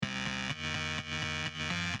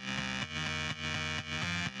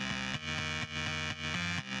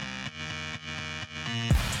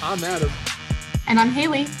I'm Adam. And I'm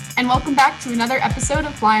Haley, and welcome back to another episode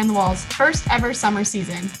of Fly on the Wall's first ever summer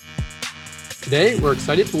season. Today, we're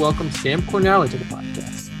excited to welcome Sam Cornale to the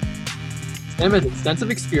podcast. Sam has extensive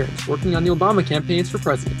experience working on the Obama campaigns for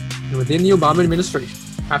president and within the Obama administration.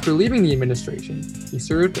 After leaving the administration, he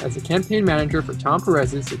served as a campaign manager for Tom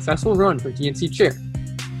Perez's successful run for DNC chair.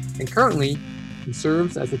 And currently, he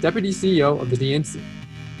serves as the deputy CEO of the DNC.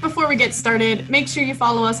 Before we get started, make sure you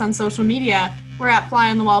follow us on social media. We're at Fly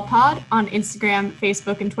on the Wall Pod on Instagram,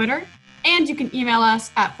 Facebook, and Twitter. And you can email us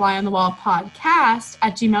at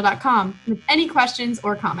flyonthewallpodcast@gmail.com with any questions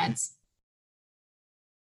or comments.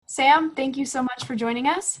 Sam, thank you so much for joining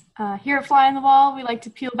us. Here at Fly on the Wall, we like to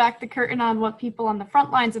peel back the curtain on what people on the front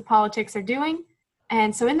lines of politics are doing.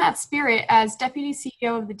 And so in that spirit, as Deputy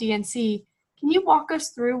CEO of the DNC, can you walk us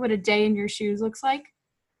through what a day in your shoes looks like?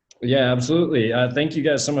 Yeah, absolutely. Thank you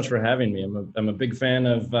guys so much for having me. I'm a big fan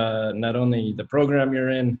of not only the program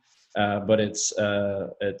you're in, but it's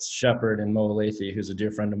Shepard and Mo Lathy, who's a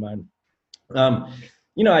dear friend of mine.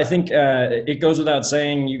 I think it goes without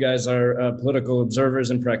saying you guys are political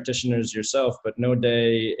observers and practitioners yourself, but no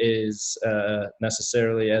day is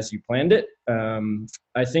necessarily as you planned it.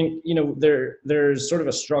 I think, there's sort of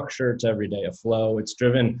a structure to every day, a flow. It's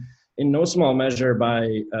driven in no small measure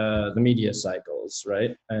by the media cycles,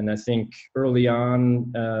 right? And I think early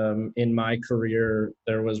on in my career,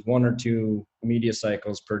 there was one or two media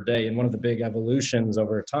cycles per day. And one of the big evolutions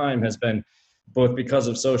over time has been both because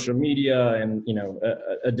of social media and,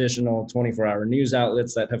 additional 24-hour news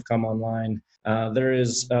outlets that have come online. There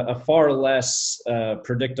is a far less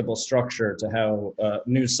predictable structure to how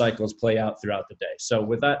news cycles play out throughout the day. So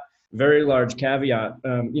with that very large caveat,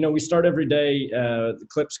 we start every day, the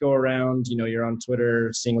clips go around, you're on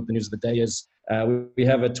Twitter seeing what the news of the day is. We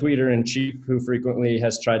have a tweeter in chief who frequently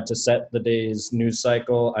has tried to set the day's news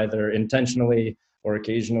cycle, either intentionally or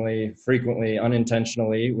occasionally, frequently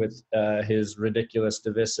unintentionally, with his ridiculous,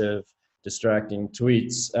 divisive, distracting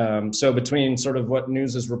tweets. So between sort of what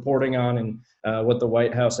news is reporting on and what the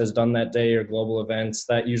White House has done that day or global events,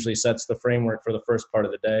 that usually sets the framework for the first part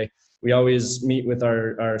of the day. We always meet with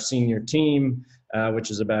our senior team, which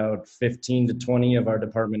is about 15 to 20 of our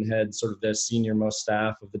department heads, sort of the senior most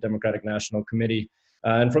staff of the Democratic National Committee.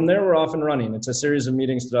 And from there, we're off and running. It's a series of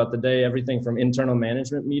meetings throughout the day, everything from internal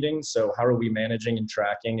management meetings. So how are we managing and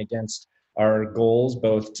tracking against our goals,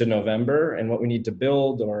 both to November and what we need to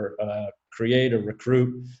build or create or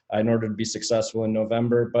recruit in order to be successful in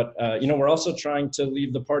November. But, we're also trying to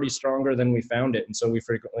leave the party stronger than we found it. And so we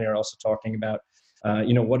frequently are also talking about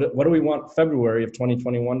what do we want February of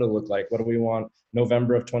 2021 to look like? What do we want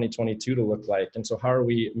November of 2022 to look like? And so how are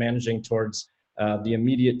we managing towards the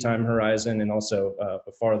immediate time horizon and also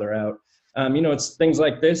farther out? It's things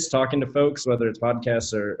like this, talking to folks, whether it's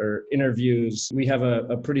podcasts or interviews. We have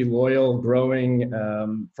a pretty loyal, growing,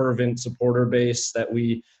 fervent supporter base that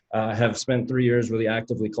we have spent 3 years really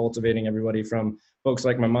actively cultivating. Everybody from folks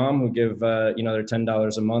like my mom who give their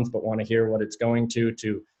 $10 a month but want to hear what it's going to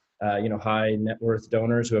high net worth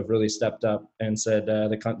donors who have really stepped up and said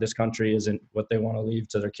this country isn't what they want to leave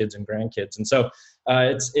to their kids and grandkids. And so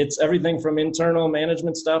it's everything from internal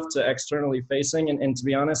management stuff to externally facing. And to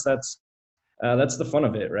be honest, that's the fun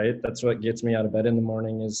of it, right? That's what gets me out of bed in the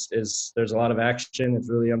morning is there's a lot of action. It's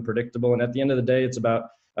really unpredictable. And at the end of the day, it's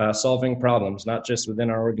about solving problems, not just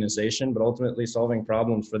within our organization, but ultimately solving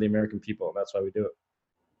problems for the American people. And that's why we do it.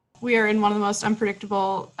 We are in one of the most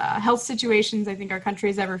unpredictable health situations I think our country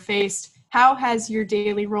has ever faced. How has your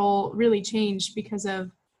daily role really changed because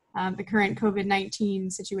of the current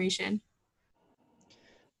COVID-19 situation?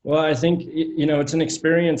 Well, I think, it's an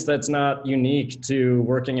experience that's not unique to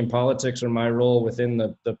working in politics or my role within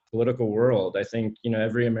the political world. I think,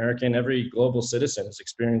 every American, every global citizen is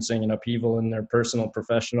experiencing an upheaval in their personal,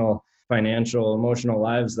 professional, financial, emotional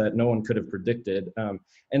lives that no one could have predicted.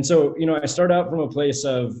 And so, I start out from a place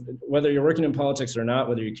of whether you're working in politics or not,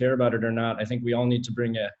 whether you care about it or not, I think we all need to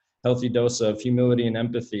bring a healthy dose of humility and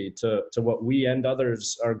empathy to what we and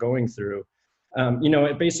others are going through.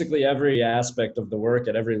 At basically every aspect of the work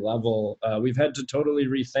at every level, we've had to totally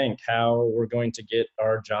rethink how we're going to get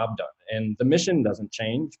our job done. And the mission doesn't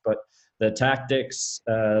change, but the tactics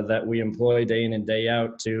that we employ day in and day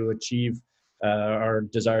out to achieve our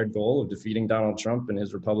desired goal of defeating Donald Trump and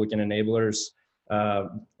his Republican enablers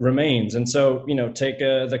remains. And so, take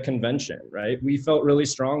the convention, right? We felt really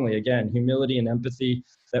strongly, again, humility and empathy,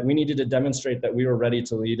 that we needed to demonstrate that we were ready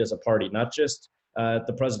to lead as a party, not just at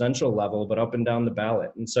the presidential level, but up and down the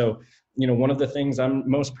ballot. And so, one of the things I'm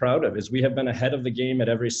most proud of is we have been ahead of the game at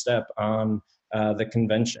every step on the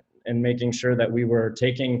convention and making sure that we were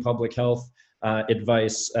taking public health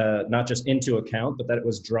advice, not just into account, but that it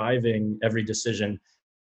was driving every decision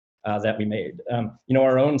that we made.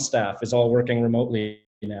 Our own staff is all working remotely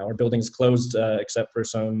now. Our building's closed except for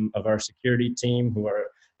some of our security team who are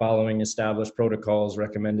following established protocols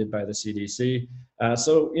recommended by the CDC.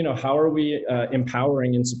 So, how are we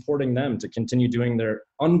empowering and supporting them to continue doing their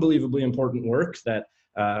unbelievably important work that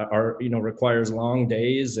requires long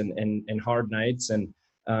days and hard nights. And,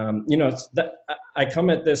 I come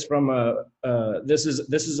at this from this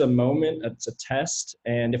is a moment, it's a test.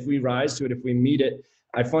 And if we rise to it, if we meet it,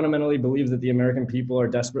 I fundamentally believe that the American people are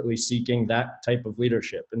desperately seeking that type of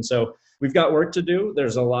leadership. And so we've got work to do.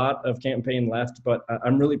 There's a lot of campaign left, but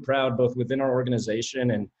I'm really proud both within our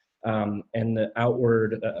organization and the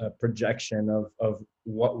outward projection of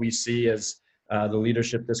what we see as the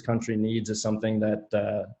leadership this country needs is something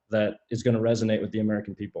that is going to resonate with the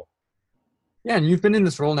American people. Yeah, and you've been in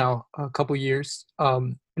this role now a couple years.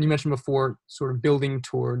 And you mentioned before sort of building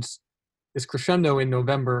towards this crescendo in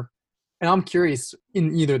November. And I'm curious,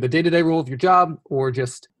 in either the day-to-day role of your job or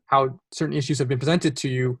just how certain issues have been presented to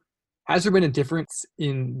you, has there been a difference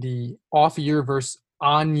in the off-year versus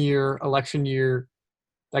on-year, election year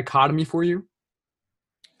dichotomy for you?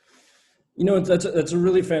 That's a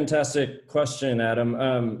really fantastic question,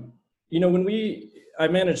 Adam. I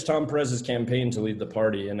managed Tom Perez's campaign to lead the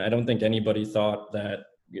party, and I don't think anybody thought that,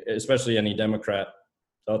 especially any Democrat,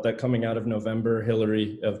 thought that coming out of November,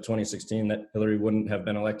 Hillary of 2016, that Hillary wouldn't have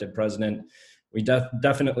been elected president. We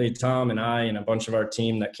definitely, Tom and I and a bunch of our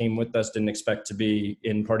team that came with us didn't expect to be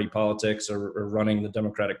in party politics or running the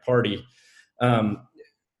Democratic Party.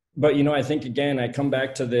 But, I think, again, I come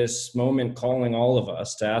back to this moment calling all of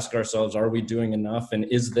us to ask ourselves, are we doing enough? And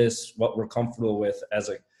is this what we're comfortable with as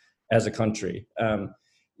a country?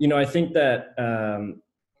 I think that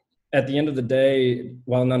at the end of the day,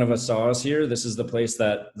 while none of us saw us here, this is the place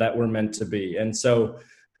that we're meant to be. And so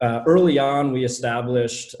early on, we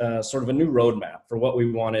established sort of a new roadmap for what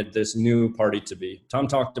we wanted this new party to be. Tom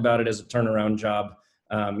talked about it as a turnaround job.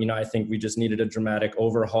 I think we just needed a dramatic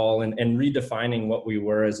overhaul and redefining what we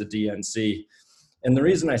were as a DNC. And the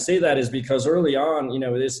reason I say that is because early on,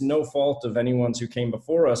 it's no fault of anyone's who came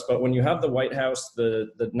before us, but when you have the White House,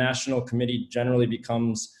 the National Committee generally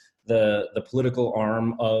becomes the political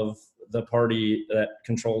arm of the party that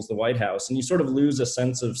controls the White House. And you sort of lose a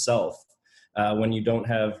sense of self when you don't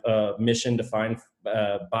have a mission defined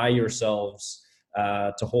by yourselves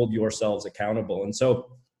to hold yourselves accountable. And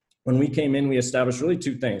so when we came in, we established really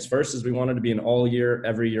two things. First is we wanted to be an all year,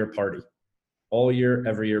 every year party. All year,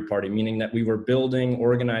 every year party, meaning that we were building,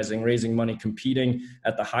 organizing, raising money, competing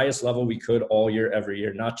at the highest level we could all year, every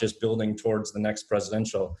year, not just building towards the next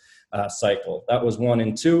presidential cycle. That was one.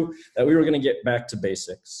 And two, that we were going to get back to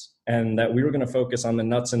basics and that we were going to focus on the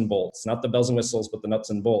nuts and bolts, not the bells and whistles, but the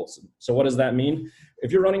nuts and bolts. So what does that mean?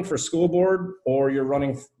 If you're running for school board or you're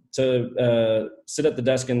running to sit at the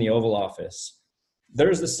desk in the Oval Office,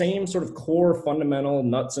 there's the same sort of core fundamental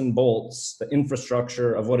nuts and bolts, the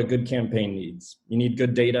infrastructure of what a good campaign needs. You need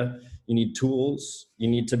good data, you need tools, you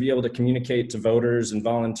need to be able to communicate to voters and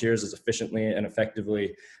volunteers as efficiently and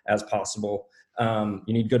effectively as possible. You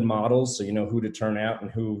need good models so you know who to turn out and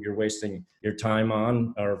who you're wasting your time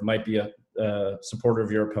on or might be a supporter of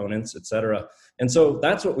your opponents, et cetera. And so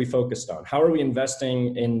that's what we focused on. How are we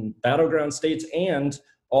investing in battleground states and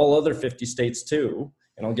all other 50 states too?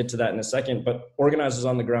 And I'll get to that in a second, but organizers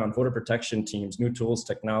on the ground, voter protection teams, new tools,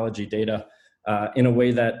 technology, data, in a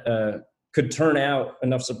way that could turn out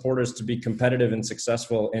enough supporters to be competitive and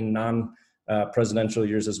successful in non-presidential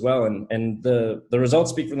years as well. And the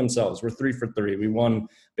results speak for themselves. We're 3 for 3. We won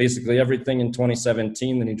basically everything in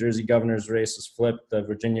 2017. The New Jersey governor's race was flipped. The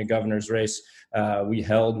Virginia governor's race we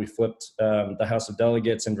flipped the House of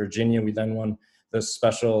Delegates in Virginia. We then won the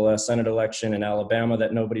special Senate election in Alabama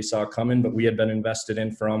that nobody saw coming, but we had been invested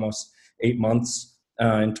in for almost 8 months.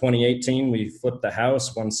 In 2018, we flipped the House,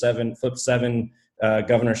 flipped 7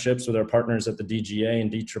 governorships with our partners at the DGA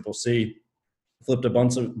and DCCC, flipped a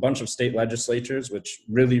bunch of state legislatures, which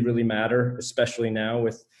really, really matter, especially now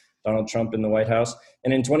with Donald Trump in the White House.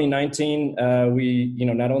 And in 2019, we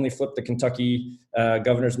not only flipped the Kentucky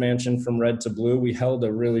governor's mansion from red to blue, we held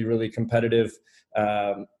a really, really competitive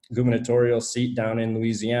gubernatorial seat down in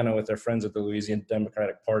Louisiana with our friends at the Louisiana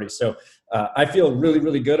Democratic Party. So I feel really,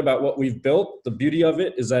 really good about what we've built. The beauty of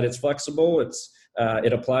it is that it's flexible.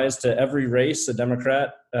 It applies to every race a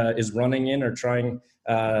Democrat is running in or trying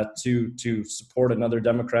to support another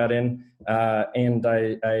Democrat in. And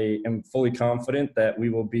I am fully confident that we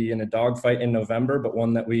will be in a dogfight in November, but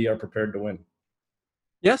one that we are prepared to win.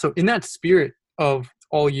 Yeah, so in that spirit of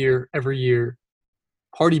all year, every year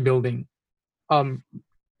party building,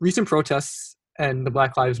 recent protests and the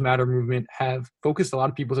Black Lives Matter movement have focused a lot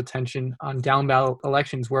of people's attention on down ballot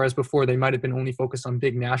elections, whereas before they might have been only focused on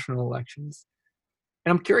big national elections.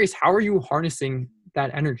 And I'm curious, how are you harnessing that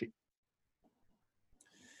energy?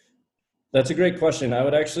 That's a great question. I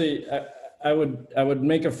would actually, I would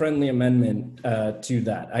make a friendly amendment to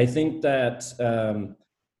that. I think that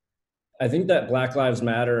Black Lives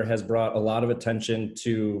Matter has brought a lot of attention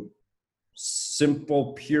to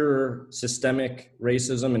simple, pure, systemic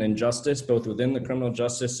racism and injustice, both within the criminal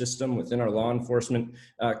justice system, within our law enforcement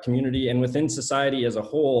community, and within society as a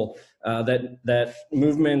whole. That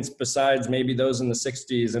movements, besides maybe those in the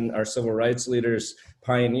 '60s and our civil rights leaders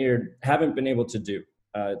pioneered, haven't been able to do.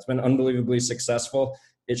 It's been unbelievably successful.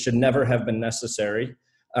 It should never have been necessary.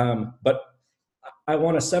 But I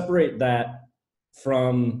want to separate that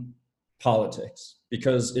from politics,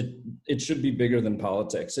 because it should be bigger than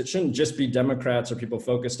politics. It shouldn't just be Democrats or people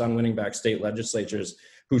focused on winning back state legislatures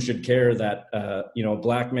who should care that a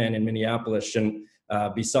Black man in Minneapolis shouldn't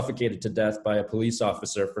be suffocated to death by a police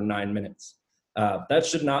officer for 9 minutes. That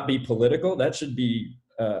should not be political. That should be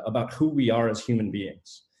about who we are as human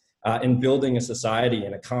beings. In building a society,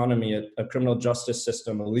 an economy, a criminal justice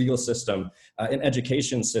system, a legal system, an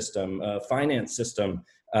education system, a finance system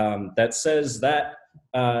that says that,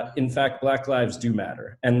 in fact, Black lives do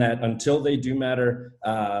matter, and that until they do matter,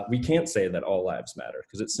 we can't say that all lives matter,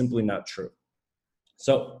 because it's simply not true.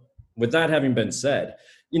 So with that having been said,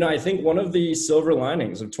 I think one of the silver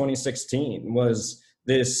linings of 2016 was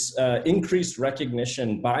this increased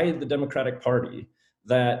recognition by the Democratic Party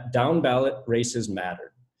that down ballot races mattered.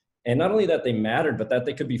 And not only that they mattered, but that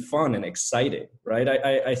they could be fun and exciting, right?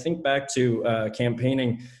 I think back to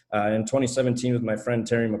campaigning in 2017 with my friend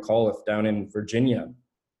Terry McAuliffe down in Virginia,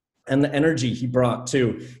 and the energy he brought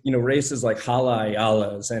to, races like Hala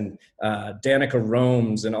Ayala's and Danica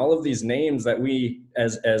Rome's and all of these names that we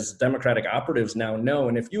as Democratic operatives now know.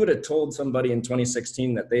 And if you would have told somebody in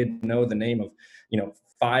 2016 that they'd know the name of,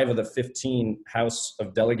 5 of the 15 House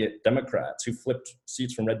of Delegate Democrats who flipped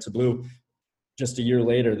seats from red to blue just a year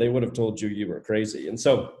later, they would have told you were crazy. And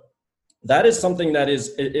so that is something that is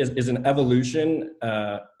an evolution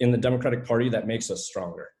in the Democratic Party that makes us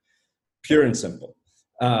stronger, pure and simple.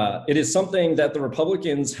 It is something that the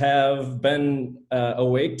Republicans have been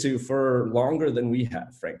awake to for longer than we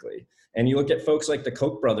have, frankly. And you look at folks like the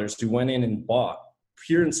Koch brothers who went in and bought,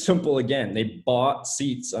 pure and simple again, they bought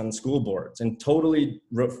seats on school boards and totally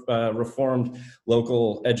reformed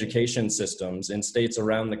local education systems in states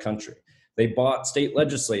around the country. They bought state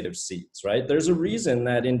legislative seats, right? There's a reason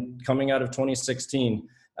that in coming out of 2016,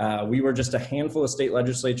 we were just a handful of state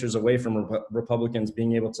legislatures away from Republicans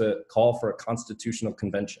being able to call for a constitutional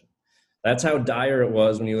convention. That's how dire it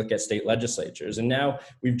was when you look at state legislatures. And now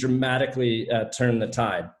we've dramatically turned the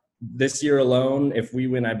tide. This year alone, if we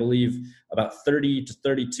win, I believe, about 30 to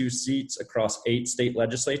 32 seats across 8 state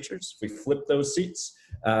legislatures, if we flip those seats,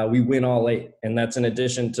 we win all 8. And that's in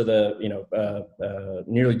addition to the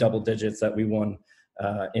nearly double digits that we won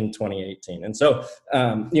in 2018. And so,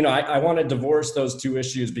 I want to divorce those two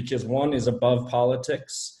issues, because one is above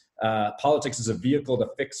politics. Politics is a vehicle to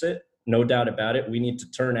fix it, no doubt about it. We need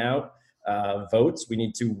to turn out votes. We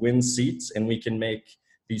need to win seats, and we can make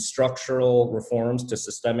these structural reforms to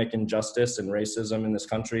systemic injustice and racism in this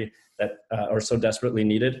country that are so desperately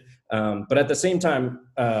needed. But at the same time,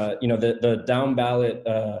 the down ballot,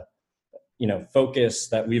 focus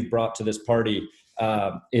that we've brought to this party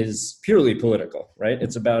is purely political, right?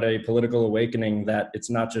 It's about a political awakening that it's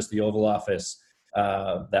not just the Oval Office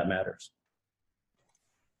that matters.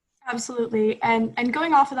 Absolutely. And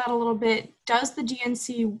going off of that a little bit, does the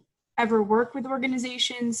DNC ever work with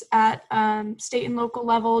organizations at state and local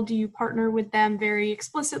level? Do you partner with them very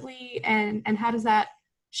explicitly, and how does that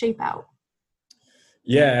shape out?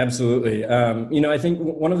 Yeah, absolutely. I think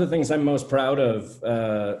one of the things I'm most proud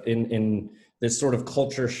of in this sort of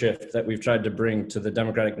culture shift that we've tried to bring to the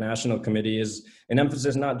Democratic National Committee is an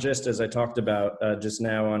emphasis not just, as I talked about just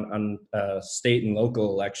now, on state and local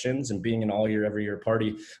elections and being an all-year, every-year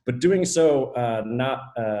party, but doing so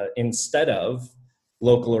not instead of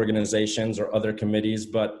local organizations or other committees,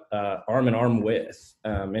 but arm in arm with.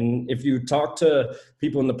 And if you talk to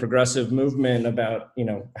people in the progressive movement about,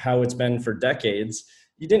 how it's been for decades,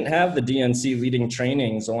 you didn't have the DNC leading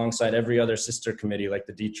trainings alongside every other sister committee like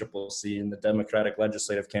the DCCC and the Democratic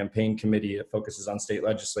Legislative Campaign Committee that focuses on state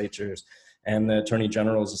legislatures, and the Attorney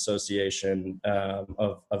General's Association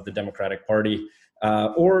of the Democratic Party.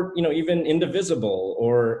 Or even Indivisible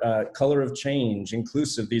or Color of Change,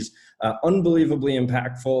 Inclusive, these unbelievably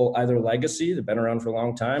impactful either legacy, they've been around for a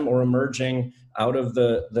long time, or emerging out of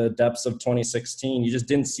the depths of 2016. You just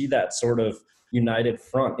didn't see that sort of united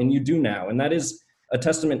front, and you do now. And that is a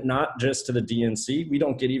testament not just to the DNC. We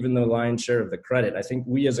don't get even the lion's share of the credit. I think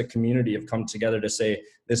we as a community have come together to say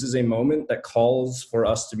this is a moment that calls for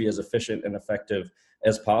us to be as efficient and effective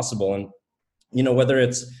as possible. And whether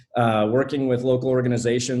it's working with local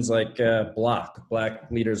organizations like Black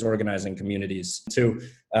Leaders Organizing Communities, to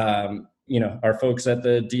our folks at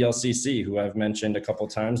the DLCC, who I've mentioned a couple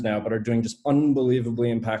times now, but are doing just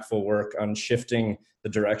unbelievably impactful work on shifting the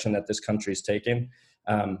direction that this country's taken.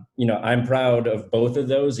 I'm proud of both of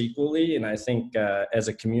those equally. And I think as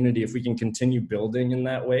a community, if we can continue building in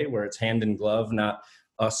that way, where it's hand in glove, not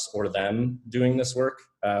us or them doing this work,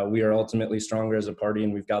 we are ultimately stronger as a party,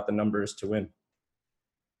 and we've got the numbers to win.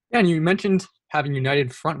 Yeah, and you mentioned having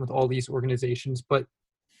united front with all these organizations, but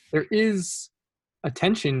there is a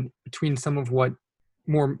tension between some of what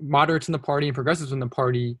more moderates in the party and progressives in the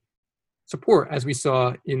party support, as we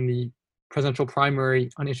saw in the presidential primary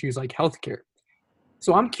on issues like healthcare.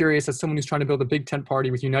 So I'm curious, as someone who's trying to build a big tent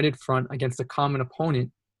party with united front against a common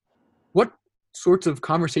opponent, what sorts of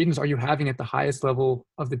conversations are you having at the highest level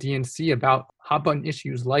of the DNC about hot button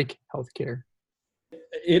issues like healthcare?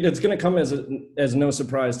 It's going to come as no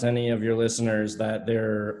surprise to any of your listeners that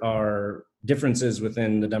there are differences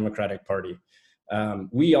within the Democratic Party.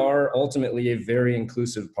 We are ultimately a very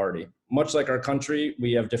inclusive party. Much like our country,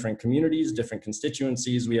 we have different communities, different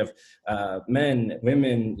constituencies. We have men,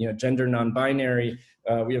 women, gender non-binary.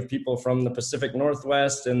 We have people from the Pacific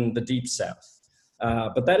Northwest and the Deep South.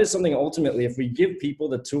 But that is something ultimately, if we give people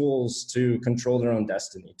the tools to control their own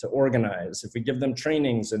destiny, to organize, if we give them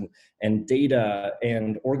trainings and data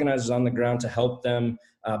and organizers on the ground to help them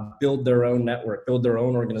build their own network, build their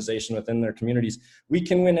own organization within their communities, we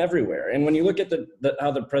can win everywhere. And when you look at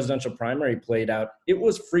how the presidential primary played out, it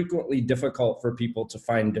was frequently difficult for people to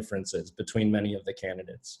find differences between many of the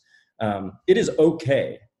candidates. It is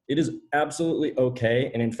okay. It is absolutely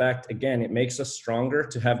okay. And in fact, again, it makes us stronger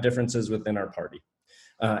to have differences within our party.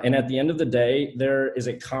 And at the end of the day, there is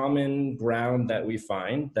a common ground that we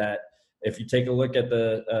find that if you take a look at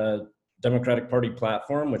the Democratic Party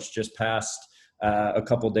platform, which just passed a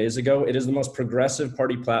couple days ago, it is the most progressive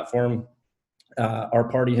party platform our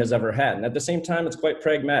party has ever had. And at the same time, it's quite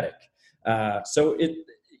pragmatic. So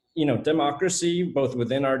democracy, both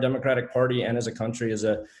within our Democratic Party and as a country, is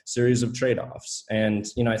a series of trade-offs. And,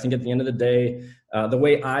 I think at the end of the day, the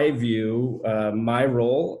way I view my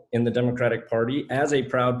role in the Democratic Party as a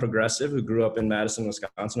proud progressive who grew up in Madison,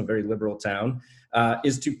 Wisconsin, a very liberal town,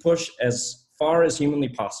 is to push as far as humanly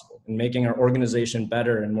possible in making our organization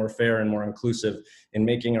better and more fair and more inclusive, in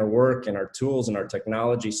making our work and our tools and our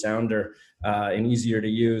technology sounder and easier to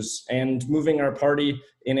use, and moving our party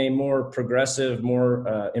in a more progressive,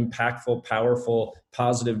 more impactful, powerful,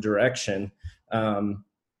 positive direction,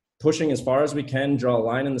 pushing as far as we can, draw a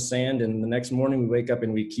line in the sand, and the next morning we wake up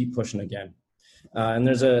and we keep pushing again. And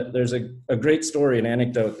there's a great story, an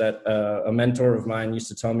anecdote that a mentor of mine used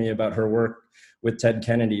to tell me about her work with Ted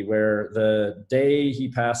Kennedy, where the day he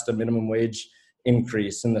passed a minimum wage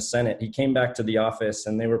increase in the Senate, he came back to the office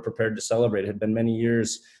and they were prepared to celebrate. It had been many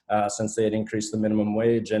years since they had increased the minimum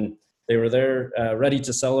wage, and they were there ready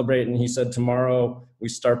to celebrate. And he said, tomorrow we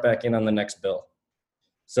start back in on the next bill.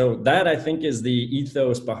 So that, I think, is the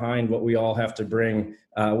ethos behind what we all have to bring,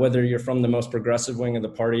 whether you're from the most progressive wing of the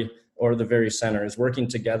party or the very center, is working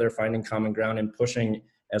together, finding common ground, and pushing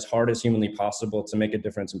as hard as humanly possible to make a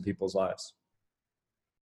difference in people's lives.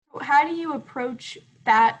 How do you approach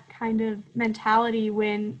that kind of mentality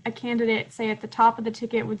when a candidate, say at the top of the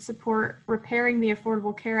ticket, would support repairing the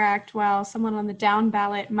Affordable Care Act, while someone on the down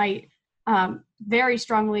ballot might very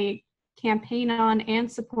strongly campaign on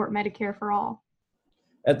and support Medicare for all?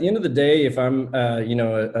 At the end of the day, if I'm,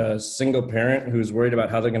 a single parent who's worried about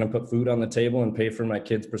how they're going to put food on the table and pay for my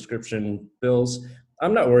kids' prescription bills,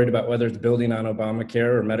 I'm not worried about whether it's building on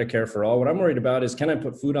Obamacare or Medicare for all. What I'm worried about is, can I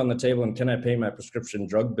put food on the table and can I pay my prescription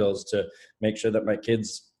drug bills to make sure that my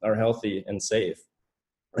kids are healthy and safe?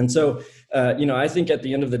 And so, I think at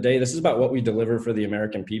the end of the day, this is about what we deliver for the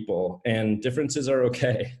American people, and differences are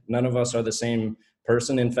okay. None of us are the same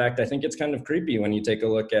person. In fact, I think it's kind of creepy when you take a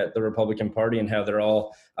look at the Republican Party and how they're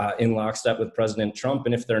all in lockstep with President Trump.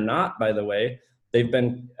 And if they're not, by the way, they've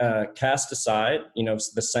been cast aside.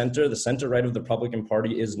 The center right of the Republican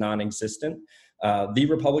Party is non-existent. The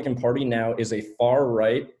Republican Party now is a far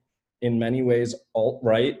right, in many ways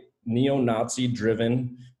alt-right, neo-Nazi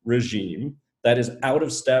driven regime that is out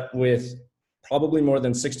of step with probably more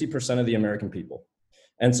than 60% of the American people.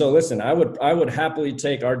 And so, listen, I would happily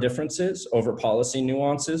take our differences over policy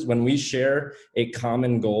nuances when we share a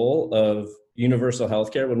common goal of universal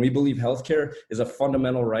healthcare, when we believe healthcare is a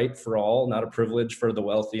fundamental right for all, not a privilege for the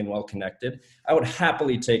wealthy and well-connected. I would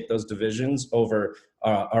happily take those divisions over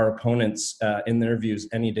our opponents in their views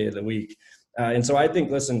any day of the week. And so I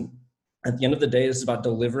think, listen, at the end of the day, this is about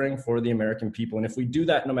delivering for the American people. And if we do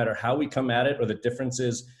that, no matter how we come at it or the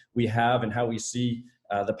differences we have and how we see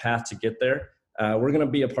the path to get there, we're going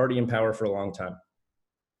to be a party in power for a long time.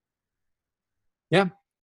 Yeah.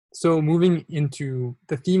 So moving into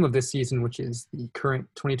the theme of this season, which is the current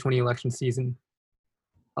 2020 election season,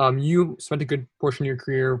 you spent a good portion of your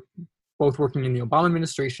career both working in the Obama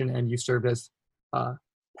administration, and you served as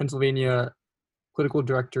Pennsylvania political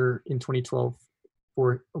director in 2012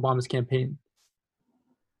 for Obama's campaign.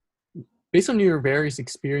 Based on your various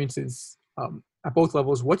experiences at both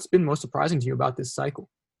levels, what's been most surprising to you about this cycle?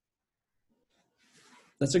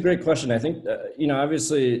 That's a great question. I think,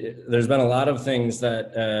 obviously there's been a lot of things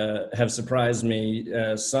that have surprised me,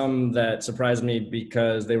 some that surprised me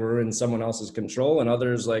because they were in someone else's control, and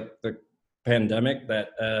others like the pandemic that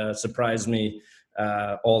surprised me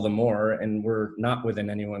all the more and were not within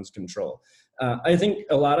anyone's control. I think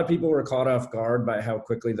a lot of people were caught off guard by how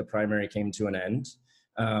quickly the primary came to an end.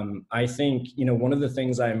 I think, one of the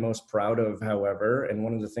things I'm most proud of, however, and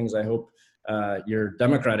one of the things I hope your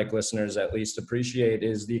Democratic listeners at least appreciate,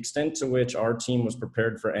 is the extent to which our team was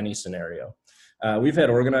prepared for any scenario. We've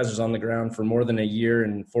had organizers on the ground for more than a year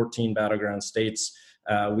in 14 battleground states.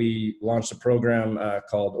 We launched a program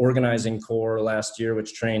called Organizing Corps last year,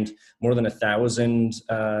 which trained more than 1,000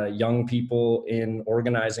 young people in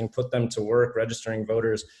organizing, put them to work, registering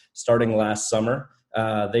voters starting last summer.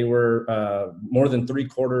 They were more than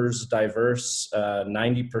 3/4 diverse,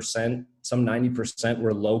 90%, some 90%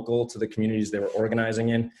 were local to the communities they were organizing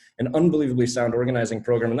in. An unbelievably sound organizing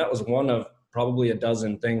program. And that was one of probably a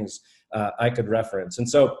dozen things I could reference. And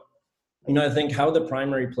so, I think how the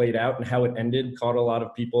primary played out and how it ended caught a lot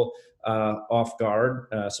of people off guard,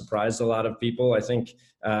 surprised a lot of people. I think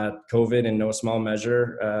COVID, in no small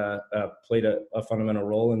measure, played a fundamental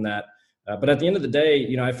role in that. But at the end of the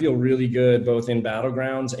day, I feel really good both in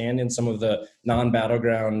battlegrounds and in some of the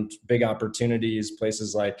non-battleground big opportunities,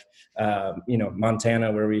 places like,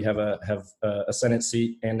 Montana, where we have a Senate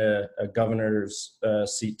seat and a governor's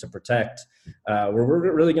seat to protect, where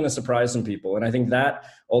we're really going to surprise some people. And I think that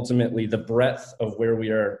ultimately the breadth of where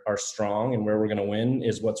we are strong and where we're going to win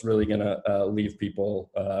is what's really going to leave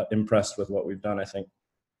people impressed with what we've done, I think.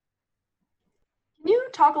 Can you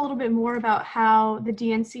talk a little bit more about how the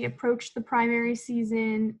DNC approached the primary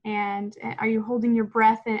season, and are you holding your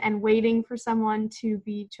breath and waiting for someone to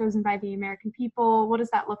be chosen by the American people? What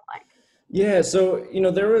does that look like? Yeah, so,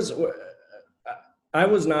 I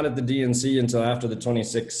was not at the DNC until after the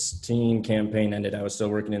 2016 campaign ended. I was still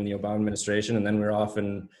working in the Obama administration, and then we were off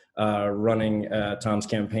and running Tom's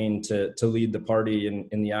campaign to lead the party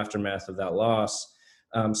in the aftermath of that loss.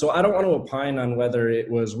 So I don't want to opine on whether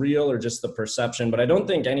it was real or just the perception, but I don't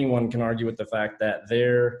think anyone can argue with the fact that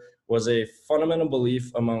there was a fundamental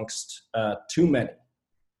belief amongst too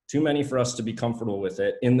many for us to be comfortable with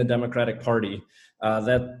it in the Democratic Party,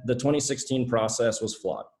 that the 2016 process was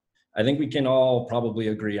flawed. I think we can all probably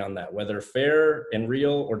agree on that, whether fair and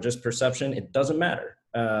real or just perception, it doesn't matter.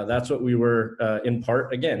 That's what we were in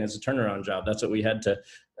part, again, as a turnaround job. That's what we had to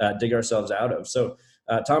dig ourselves out of. So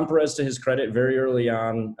Tom Perez, to his credit, very early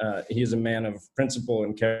on, he's a man of principle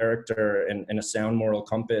and character and a sound moral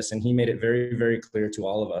compass. And he made it very, very clear to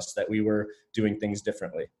all of us that we were doing things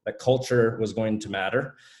differently, that culture was going to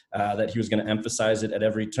matter, that he was going to emphasize it at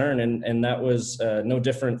every turn. And that was no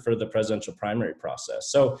different for the presidential primary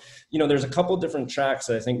process. So, there's a couple different tracks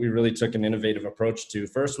that I think we really took an innovative approach to.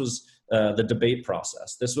 First was the debate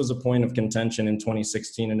process. This was a point of contention in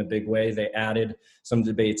 2016 in a big way. They added some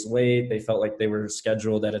debates late. They felt like they were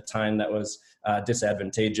scheduled at a time that was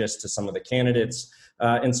disadvantageous to some of the candidates.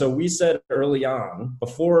 And so we said early on,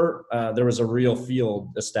 before there was a real field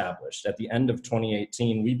established, at the end of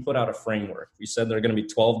 2018, we put out a framework. We said there are going to be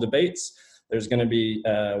 12 debates. There's going to be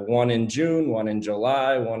one in June, one in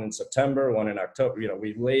July, one in September, one in October.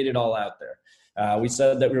 We laid it all out there. We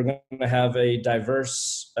said that we were going to have a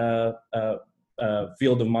diverse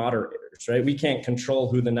field of moderators, right? We can't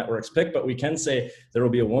control who the networks pick, but we can say there will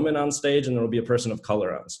be a woman on stage and there will be a person of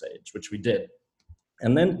color on stage, which we did.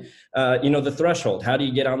 And then, the threshold. How do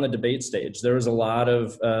you get on the debate stage? There was a lot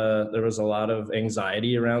of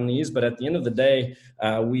anxiety around these, but at the end of the day,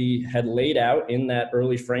 we had laid out in that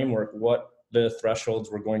early framework what the thresholds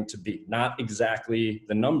were going to be. Not exactly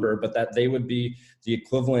the number, but that they would be the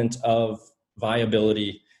equivalent of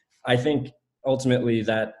viability. I think ultimately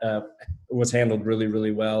that was handled really,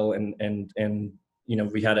 really well. And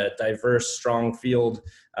we had a diverse, strong field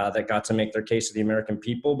that got to make their case to the American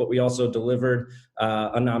people, but we also delivered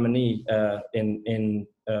a nominee in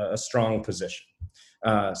a strong position.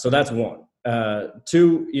 So that's one.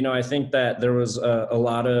 Two, I think that there was a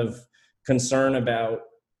lot of concern about,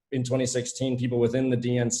 in 2016, people within the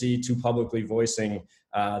DNC too publicly voicing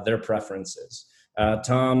their preferences.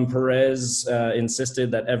 Tom Perez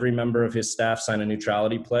insisted that every member of his staff sign a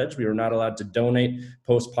neutrality pledge. We were not allowed to donate,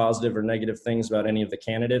 post positive or negative things about any of the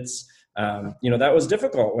candidates. That was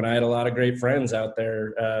difficult when I had a lot of great friends out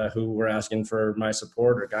there who were asking for my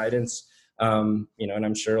support or guidance. And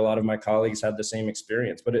I'm sure a lot of my colleagues had the same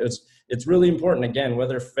experience. But it's really important, again,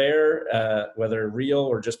 whether fair, whether real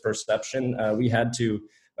or just perception, we had to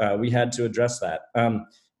address that.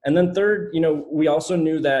 And then third, we also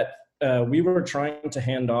knew that we were trying to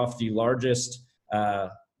hand off the largest,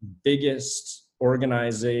 biggest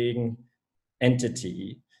organizing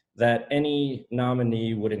entity that any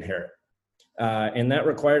nominee would inherit. And that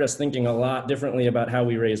required us thinking a lot differently about how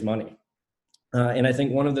we raise money. And I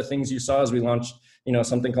think one of the things you saw as we launched,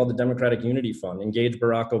 something called the Democratic Unity Fund, engaged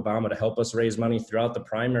Barack Obama to help us raise money throughout the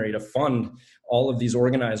primary to fund all of these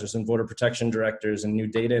organizers and voter protection directors and new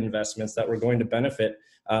data investments that were going to benefit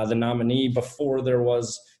the nominee before there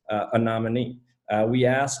was a nominee. We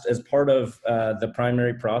asked, as part of the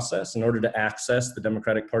primary process, in order to access the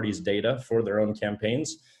Democratic Party's data for their own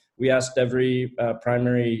campaigns, we asked every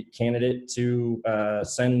primary candidate to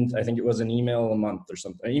send, I think it was an email a month or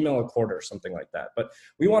something, an email a quarter or something like that. But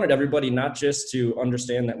we wanted everybody not just to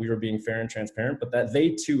understand that we were being fair and transparent, but that they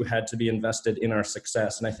too had to be invested in our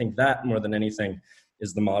success. And I think that, more than anything,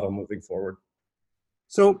 is the model moving forward.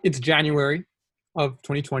 So it's January of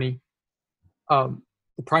 2020.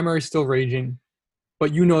 The primary is still raging,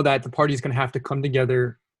 but you know that the party is going to have to come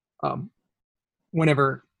together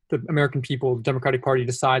whenever the American people, the Democratic Party,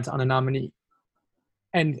 decides on a nominee.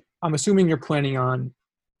 And I'm assuming you're planning on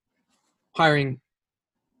hiring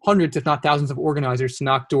hundreds, if not thousands, of organizers to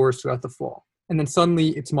knock doors throughout the fall. And then suddenly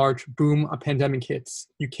it's March, boom, a pandemic hits.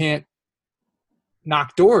 You can't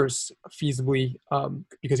knock doors feasibly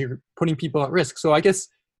because you're putting people at risk. So I guess,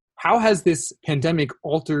 how has this pandemic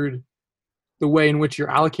altered the way in which you're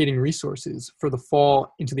allocating resources for the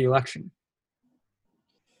fall into the election?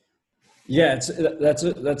 Yeah,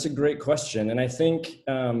 that's a great question, and I think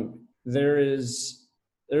there's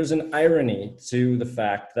an irony to the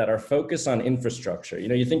fact that our focus on infrastructure.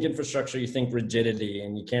 You think infrastructure, you think rigidity,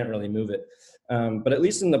 and you can't really move it. But at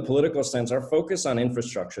least in the political sense, our focus on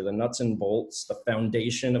infrastructure, the nuts and bolts, the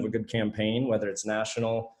foundation of a good campaign, whether it's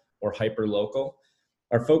national or hyper local,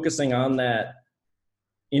 are focusing on that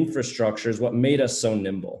infrastructure is what made us so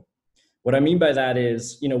nimble. What I mean by that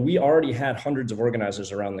is, we already had hundreds of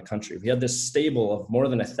organizers around the country. We had this stable of more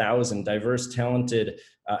than 1,000 diverse, talented,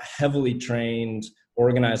 heavily trained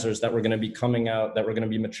organizers that were going to be coming out, that were going to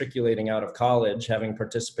be matriculating out of college, having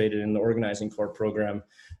participated in the Organizing Corps program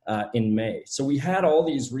in May. So we had all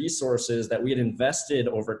these resources that we had invested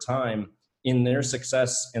over time in their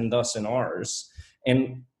success and thus in ours.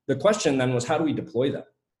 And the question then was, how do we deploy them?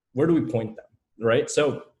 Where do we point them, right?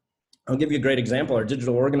 So I'll give you a great example. Our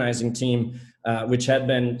digital organizing team, which had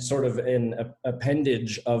been sort of an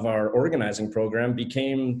appendage of our organizing program,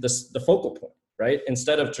 became the focal point, right?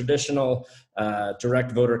 Instead of traditional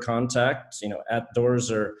direct voter contact, at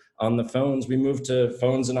doors or on the phones, we moved to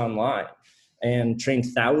phones and online, and trained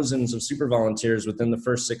thousands of super volunteers within the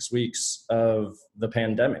first 6 weeks of the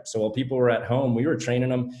pandemic. So while people were at home, we were training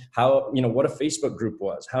them how, what a Facebook group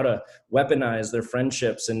was, how to weaponize their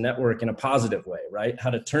friendships and network in a positive way, right?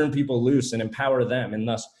 How to turn people loose and empower them, and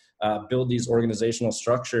thus build these organizational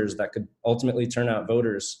structures that could ultimately turn out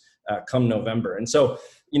voters come November. And so,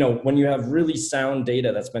 when you have really sound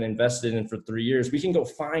data that's been invested in for 3 years, we can go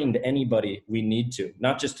find anybody we need to,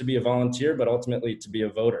 not just to be a volunteer, but ultimately to be a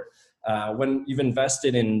voter. When you've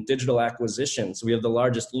invested in digital acquisitions, we have the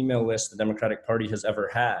largest email list the Democratic Party has ever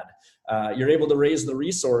had. You're able to raise the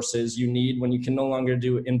resources you need when you can no longer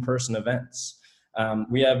do in-person events.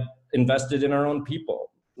 We have invested in our own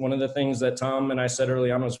people. One of the things that Tom and I said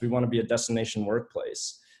early on was we want to be a destination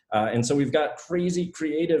workplace. And so we've got crazy,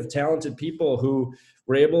 creative, talented people who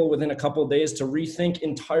were able within a couple of days to rethink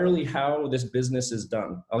entirely how this business is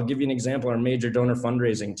done. I'll give you an example, our major donor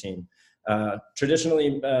fundraising team.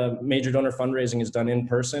 Traditionally, major donor fundraising is done in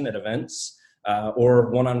person at events or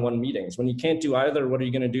one-on-one meetings. When you can't do either, what are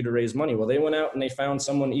you going to do to raise money? Well, they went out and they found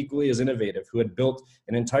someone equally as innovative who had built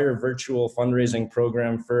an entire virtual fundraising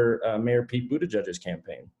program for Mayor Pete Buttigieg's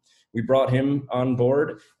campaign. We brought him on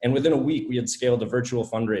board, and within a week, we had scaled a virtual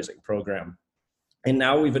fundraising program And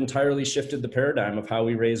now we've entirely shifted the paradigm of how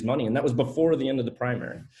we raise money. And that was before the end of the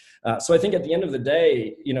primary. So I think at the end of the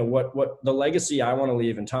day, what the legacy I want to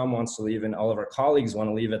leave and Tom wants to leave and all of our colleagues want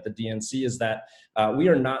to leave at the DNC is that we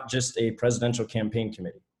are not just a presidential campaign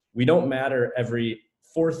committee. We don't matter every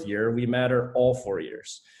fourth year. We matter all 4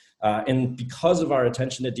 years. And because of our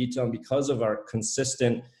attention to detail and because of our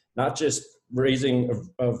consistent, not just raising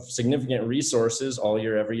of significant resources all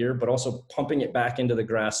year, every year, but also pumping it back into the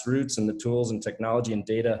grassroots and the tools and technology and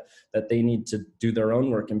data that they need to do their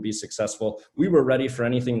own work and be successful. We were ready for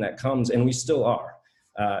anything that comes, and we still are.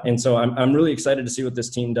 And so I'm really excited to see what this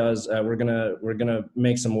team does. We're gonna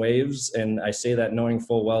make some waves, and I say that knowing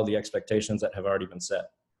full well the expectations that have already been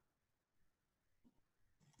set.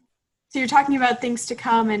 So you're talking about things to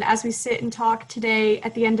come, and as we sit and talk today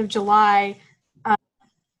at the end of July,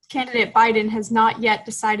 candidate Biden has not yet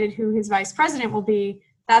decided who his vice president will be.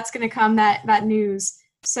 That's going to come, that news.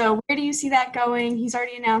 So where do you see that going? He's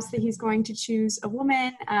already announced that he's going to choose a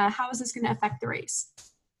woman. How is this going to affect the race?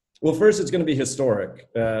 Well, first, it's going to be historic.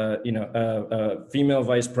 Female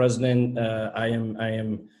vice president. I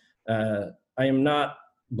am not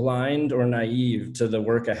blind or naive to the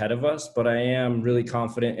work ahead of us, but I am really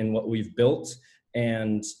confident in what we've built,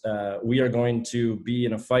 and we are going to be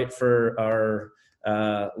in a fight for our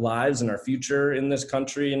lives and our future in this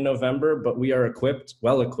country in November, but we are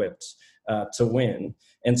well equipped to win.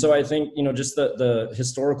 And so I think, just the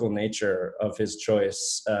historical nature of his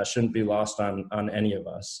choice shouldn't be lost on any of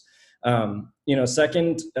us.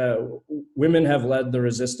 Second, women have led the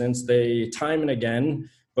resistance. They time and again,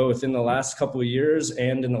 both in the last couple of years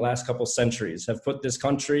and in the last couple of centuries, have put this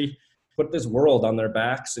country, put this world on their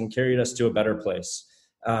backs and carried us to a better place.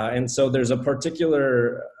 And so there's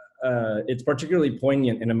it's particularly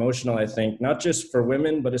poignant and emotional, I think, not just for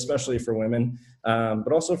women, but especially for women,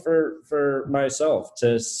 but also for myself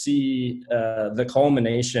to see the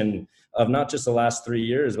culmination of not just the last 3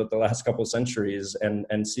 years, but the last couple of centuries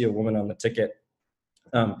and see a woman on the ticket.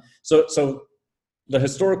 So the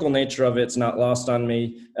historical nature of it's not lost on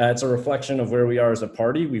me. It's a reflection of where we are as a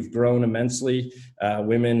party. We've grown immensely.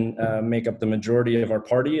 Women make up the majority of our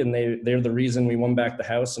party, and they're the reason we won back the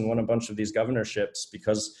House and won a bunch of these governorships,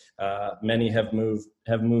 because many have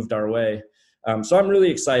moved our way. So I'm really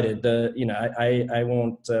excited. I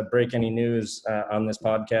won't break any news on this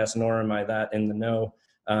podcast, nor am I that in the know.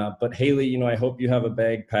 But Haley, I hope you have a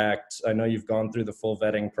bag packed. I know you've gone through the full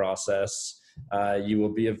vetting process. You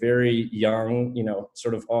will be a very young,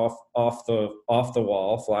 sort of off the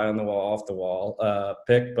wall, fly on the wall, off the wall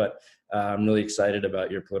pick, but I'm really excited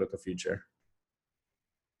about your political future.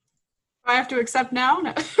 Do I have to accept now?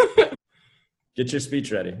 No. Get your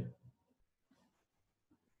speech ready.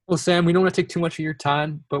 Well, Sam, we don't want to take too much of your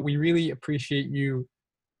time, but we really appreciate you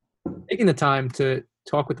taking the time to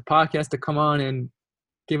talk with the podcast, to come on and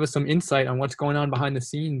give us some insight on what's going on behind the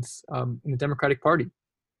scenes in the Democratic Party.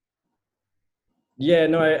 Yeah,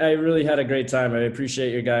 no, I really had a great time. I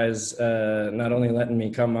appreciate you guys not only letting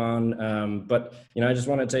me come on, but, I just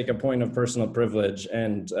want to take a point of personal privilege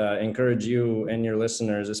and encourage you and your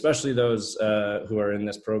listeners, especially those who are in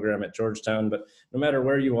this program at Georgetown, but no matter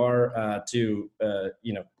where you are, to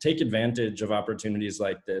take advantage of opportunities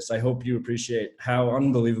like this. I hope you appreciate how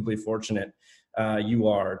unbelievably fortunate you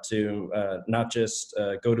are to not just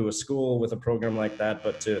go to a school with a program like that,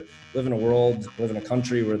 but to live in a world, live in a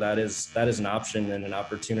country where that is an option and an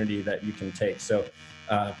opportunity that you can take. So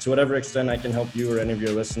to whatever extent I can help you or any of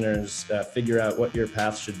your listeners figure out what your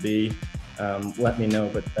path should be, let me know.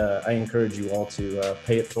 But I encourage you all to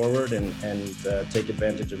pay it forward and take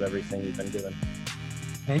advantage of everything you've been doing.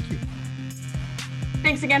 Thank you.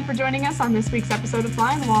 Thanks again for joining us on this week's episode of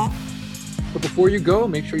Fly on the Wall. But before you go,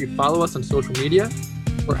 make sure you follow us on social media.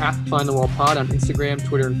 We're at Fly on the Wall Pod on Instagram,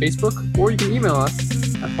 Twitter, and Facebook, or you can email us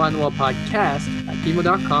at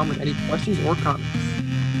flyonthewallpodcast@gmail.com with any questions or comments.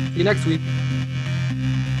 See you next week.